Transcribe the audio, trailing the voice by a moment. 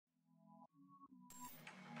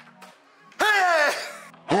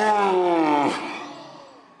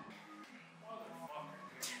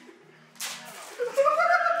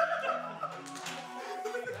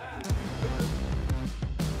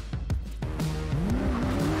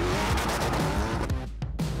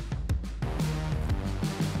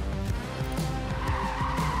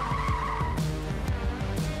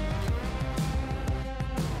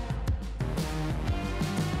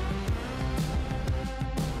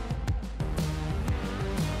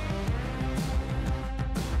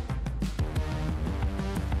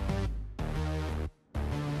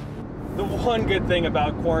The one good thing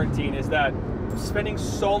about quarantine is that I'm spending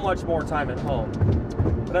so much more time at home.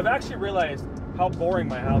 But I've actually realized how boring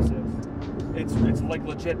my house is. It's like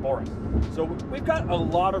legit boring. So we've got a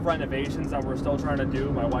lot of renovations that we're still trying to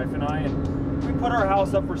do, my wife and I, and we put our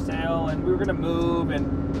house up for sale and we were gonna move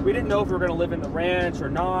and we didn't know if we were gonna live in the ranch or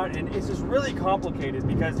not, and it's just really complicated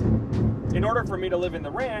because in order for me to live in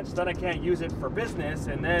the ranch, then I can't use it for business,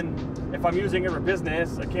 and then if I'm using it for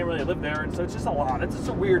business, I can't really live there, and so it's just a lot. It's just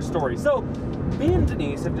a weird story. So me and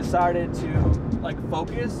Denise have decided to like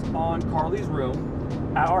focus on Carly's room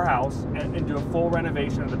at our house and do a full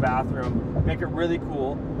renovation of the bathroom, make it really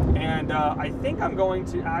cool. And I think I'm going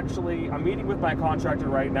to actually, I'm meeting with my contractor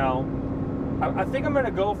right now. I think I'm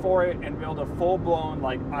gonna go for it and build a full-blown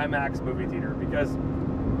like IMAX movie theater because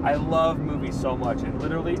I love movies so much, and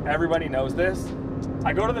literally everybody knows this.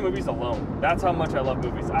 I go to the movies alone. That's how much I love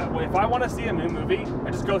movies. If I want to see a new movie,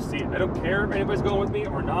 I just go see it. I don't care if anybody's going with me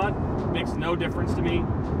or not. It makes no difference to me.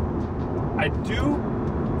 I do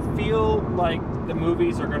feel like the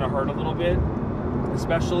movies are going to hurt a little bit,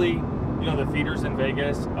 especially, you know, the theaters in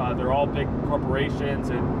Vegas. They're all big corporations,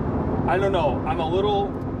 and I don't know. I'm a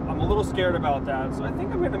little scared about that. So I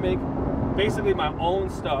think I'm going to make basically my own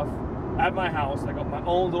stuff at my house, like my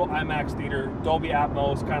own little IMAX theater, Dolby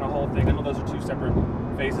Atmos kind of whole thing. I know those are two separate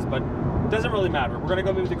phases, but it doesn't really matter. We're gonna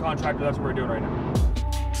go meet with the contractor. That's what we're doing right now.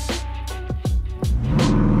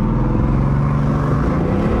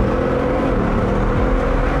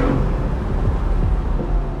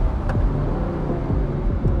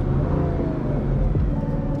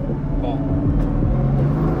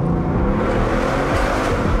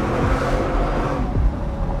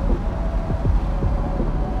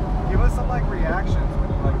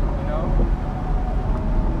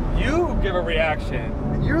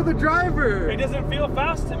 Reaction. You're the driver. It doesn't feel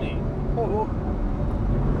fast to me. Oh.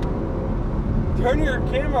 Turn your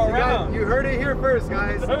camera around. You heard it here first,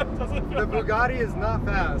 guys. The Bugatti is not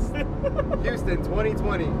fast. Houston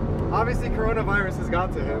 2020. Obviously coronavirus has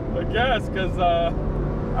got to him. I guess, because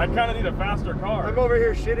I kind of need a faster car. I'm over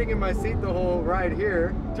here shitting in my seat the whole ride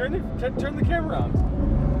here. Turn the camera around.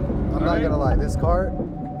 I'm not gonna lie, this car,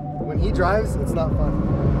 when he drives, it's not fun.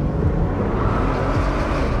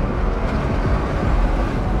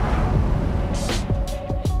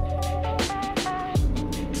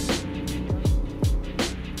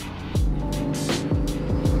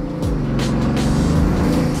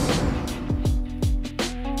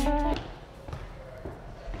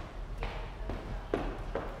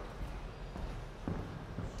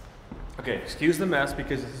 Okay, excuse the mess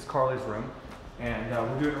because this is Carly's room, and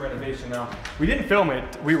we're doing a renovation now. We didn't film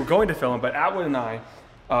it. We were going to film it, but Atwood and I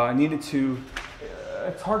needed to.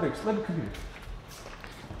 It's hard to explain. Let me come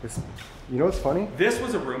here. You know what's funny? This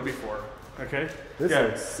was a room before. Okay. This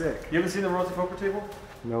looks sick. You ever seen the Royalty Poker Table?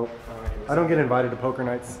 Nope. I don't get invited to poker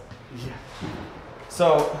nights. Yeah.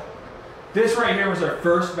 So this right here was our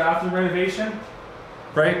first bathroom renovation.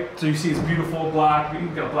 Right? So you see it's beautiful black, you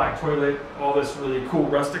got a black toilet, all this really cool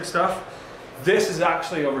rustic stuff. This is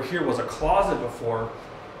actually over here was a closet before,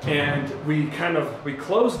 and we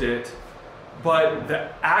closed it, but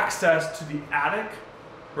the access to the attic,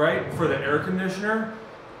 right, for the air conditioner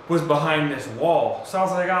was behind this wall. So I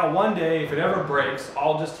was like, oh, one day if it ever breaks,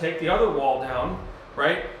 I'll just take the other wall down,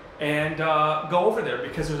 right, and go over there,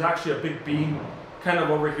 because there's actually a big beam kind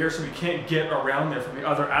of over here, so we can't get around there from the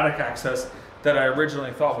other attic access that I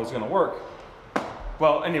originally thought was gonna work.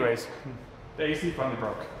 Well, anyways, the AC finally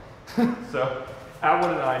broke. So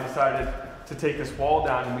Atwood and I decided to take this wall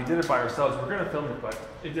down, and we did it by ourselves. We're gonna film it, but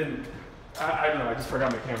it didn't, I don't know, I just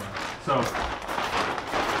forgot my camera. So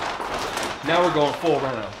now we're going full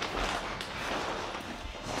reno.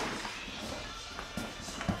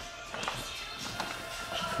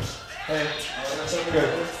 Hey,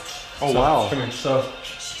 good. Oh, wow. Come here. So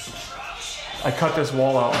I cut this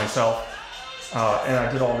wall out myself. And I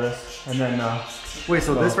did all this, and then wait,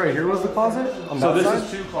 so this right here was the closet? So this is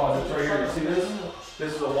two closets right here. You see this?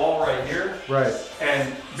 This is a wall right here. Right.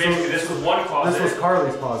 And basically this was one closet. This was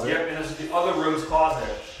Carly's closet. Yep, and this is the other room's closet.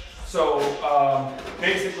 So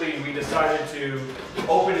basically we decided to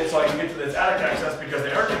open it so I can get to this attic access because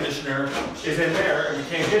the air conditioner is in there and we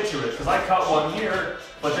can't get to it. Because I cut one here,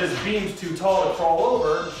 but this beam's too tall to crawl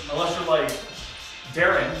over unless you're like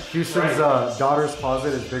Darren. Houston's right? daughter's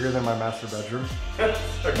closet is bigger than my master bedroom.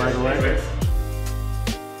 Okay, by the way. anyways.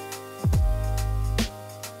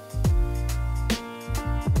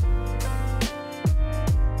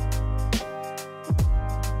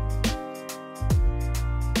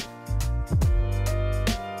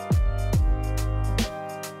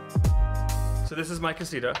 So this is my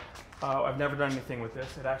casita. I've never done anything with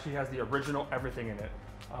this. It actually has the original everything in it.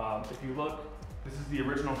 If you look, this is the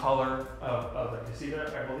original color of the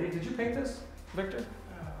casita, I believe. Did you paint this, Victor?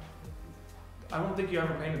 I don't think you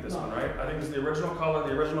ever painted this one, right? I think this is the original color,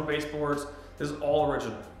 the original baseboards. This is all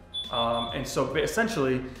original. And so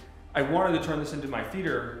essentially, I wanted to turn this into my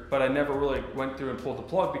theater, but I never really went through and pulled the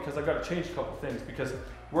plug because I got to change a couple things because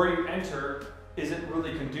where you enter isn't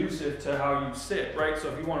really conducive to how you sit, right? So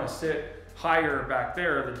if you want to sit higher back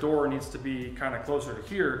there, the door needs to be kind of closer to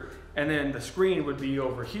here, and then the screen would be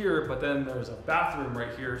over here, but then there's a bathroom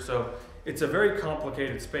right here, so it's a very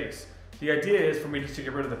complicated space. The idea is for me just to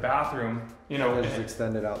get rid of the bathroom, you know, and just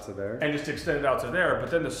extend it out to there. And just extend it out to there, but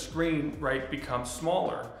then the screen, right, becomes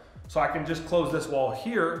smaller. So I can just close this wall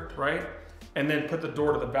here, right, and then put the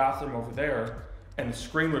door to the bathroom over there, and the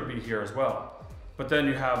screen would be here as well. But then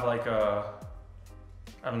you have like a,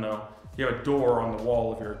 I don't know, you have a door on the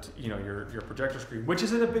wall of your, you know, your projector screen, which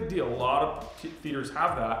isn't a big deal. A lot of theaters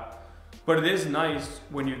have that, but it is nice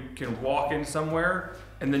when you can walk in somewhere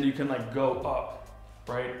and then you can like go up,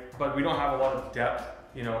 right? But we don't have a lot of depth.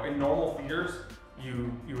 You know, in normal theaters,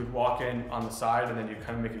 you would walk in on the side and then you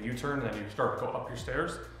kind of make a U-turn and then you start to go up your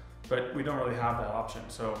stairs, but we don't really have that option.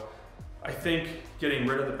 So I think getting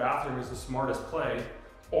rid of the bathroom is the smartest play,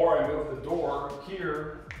 or I move the door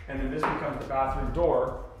here and then this becomes the bathroom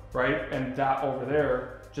door, right? And that over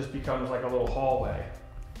there just becomes like a little hallway,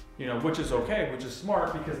 you know, which is okay, which is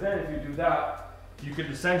smart, because then if you do that, you could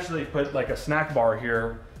essentially put like a snack bar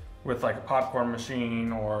here with like a popcorn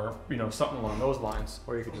machine or, you know, something along those lines.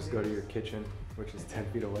 Or you could just go to your kitchen, which is 10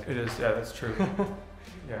 feet away. It is, yeah, that's true.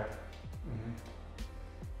 Yeah.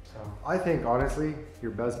 So I think honestly,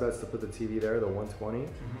 your best bet's to put the TV there, the 120,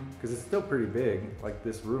 because it's still pretty big. Like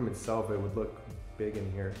this room itself, it would look big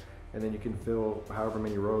in here. And then you can fill however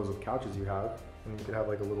many rows of couches you have, and you could have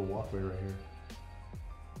like a little walkway right here.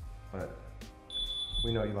 But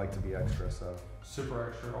we know you like to be extra, so. Super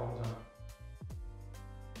extra all the time.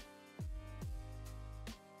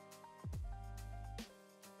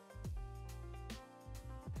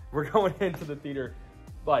 We're going into the theater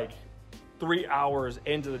like 3 hours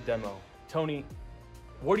into the demo. Tony,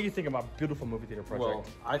 what do you think about beautiful movie theater project? Well,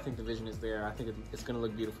 I think the vision is there. I think it's going to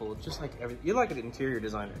look beautiful. Just like you like the interior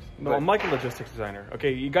designers. No, I'm like a logistics designer.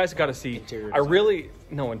 Okay, you guys got to see. Interior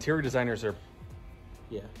interior designers are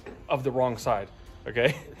yeah of the wrong side.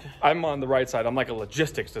 Okay, I'm on the right side. I'm like a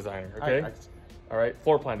logistics designer. Okay, all right,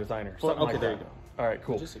 floor plan designer. Okay, there you go. All right,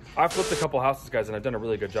 cool. Logistics. I've flipped a couple houses, guys, and I've done a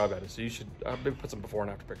really good job at it. So you should maybe put some before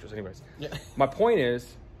and after pictures. Anyways, yeah. My point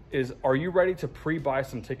is are you ready to pre-buy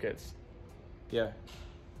some tickets? Yeah.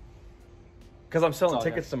 Because I'm selling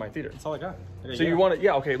tickets to my theater. That's all I got. Okay, so you want to,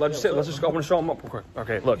 yeah, okay, let's just go. I want to show them up real quick.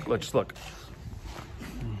 Okay, look, let's just look.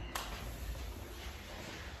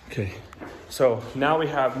 Okay, so now we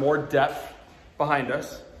have more depth behind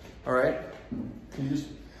us. All right. Can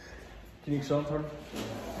you show them, Tony?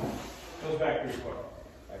 Goes back pretty far.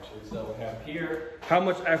 Actually, so we have here. How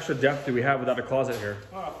much extra depth do we have without a closet here?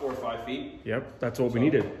 4 or 5 feet. Yep, that's what we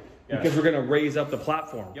needed. Yeah. Because we're gonna raise up the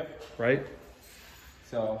platform. Yep. Right?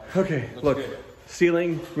 So. Okay, look. Good.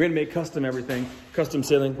 Ceiling, we're gonna make custom everything. Custom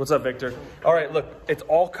ceiling. What's up, Victor? All right, look, it's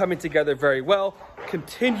all coming together very well.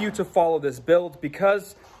 Continue to follow this build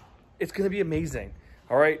because it's gonna be amazing.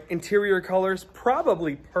 All right, interior colors,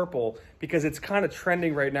 probably purple because it's kind of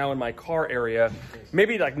trending right now in my car area.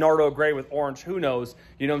 Maybe like Nardo gray with orange, who knows?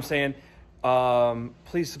 You know what I'm saying?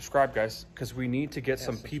 Please subscribe, guys, because we need to get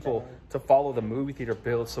some people to follow the movie theater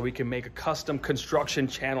build so we can make a custom construction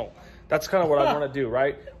channel. That's kind of what I want to do,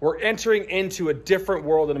 right? We're entering into a different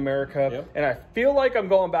world in America, and I feel like I'm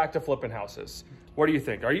going back to flipping houses. What do you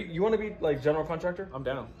think? You want to be like general contractor? I'm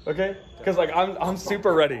down. Okay, because like I'm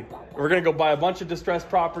super ready. We're gonna go buy a bunch of distressed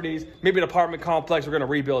properties, maybe an apartment complex. We're gonna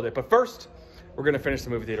rebuild it, but first, we're gonna finish the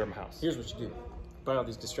movie theater in my house. Here's what you do: buy all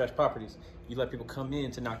these distressed properties. You let people come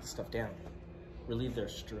in to knock the stuff down, relieve their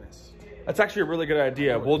stress. That's actually a really good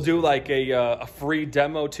idea. We'll do like a free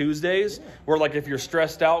demo Tuesdays, where like if you're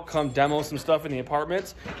stressed out, come demo some stuff in the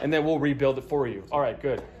apartments, and then we'll rebuild it for you. All right,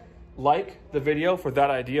 good. Like the video for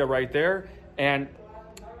that idea right there. And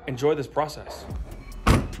enjoy this process.